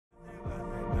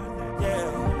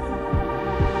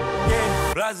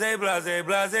Blase, blase,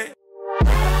 blase.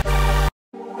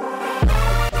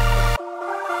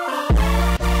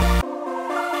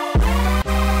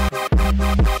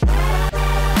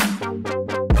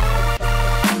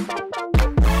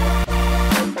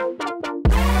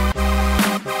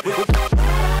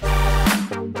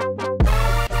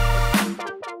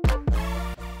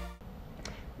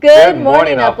 Good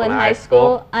morning, Upland High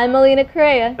School. I'm Alina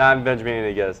Correa. And I'm Benjamin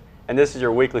Iniguez, and this is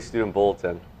your weekly student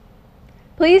bulletin.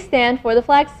 Please stand for the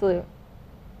flag salute.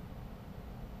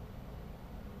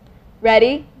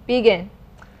 Ready? Begin.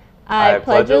 I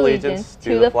pledge allegiance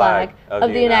to the flag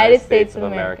of the United States of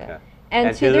America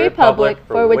and to the republic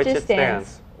for which it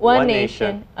stands, one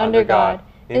nation, under God,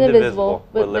 indivisible,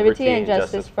 with liberty and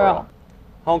justice for all.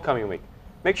 Homecoming week.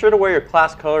 Make sure to wear your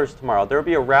class colors tomorrow. There will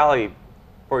be a rally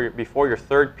before your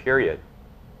third period.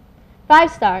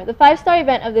 5-star. The 5-star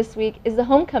event of this week is the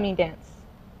homecoming dance.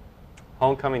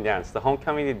 Homecoming dance. The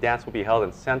homecoming dance will be held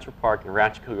in Central Park in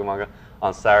Rancho Cucamonga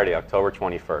on Saturday, October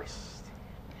 21st.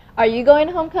 Are you going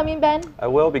to homecoming, Ben? I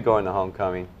will be going to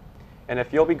homecoming. And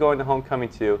if you'll be going to homecoming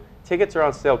too, tickets are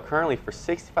on sale currently for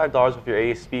 $65 with your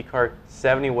ASB card,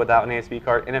 $70 without an ASB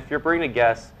card. And if you're bringing a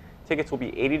guest, tickets will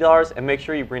be $80, and make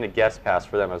sure you bring a guest pass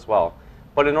for them as well.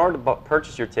 But in order to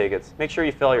purchase your tickets, make sure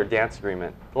you fill out your dance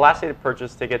agreement. The last day to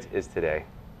purchase tickets is today.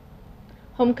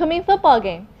 Homecoming football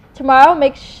game. Tomorrow,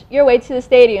 make your way to the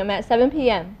stadium at 7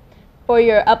 p.m. for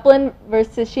your Upland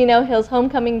versus Chino Hills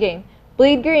homecoming game.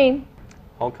 Bleed green.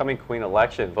 Homecoming Queen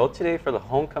election. Vote today for the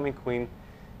Homecoming Queen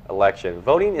election.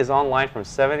 Voting is online from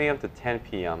 7 a.m. to 10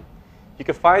 p.m. You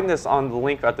can find this on the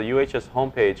link at the UHS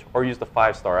homepage or use the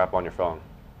 5-star app on your phone.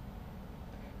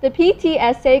 The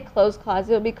PTSA Clothes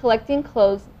Closet will be collecting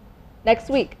clothes next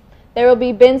week. There will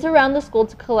be bins around the school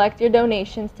to collect your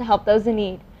donations to help those in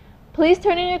need. Please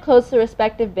turn in your clothes to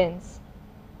respective bins.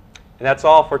 And that's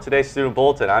all for today's Student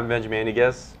Bulletin. I'm Benjamin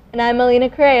Iniguez. And I'm Alina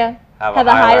Correa. Have a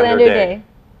Highlander day.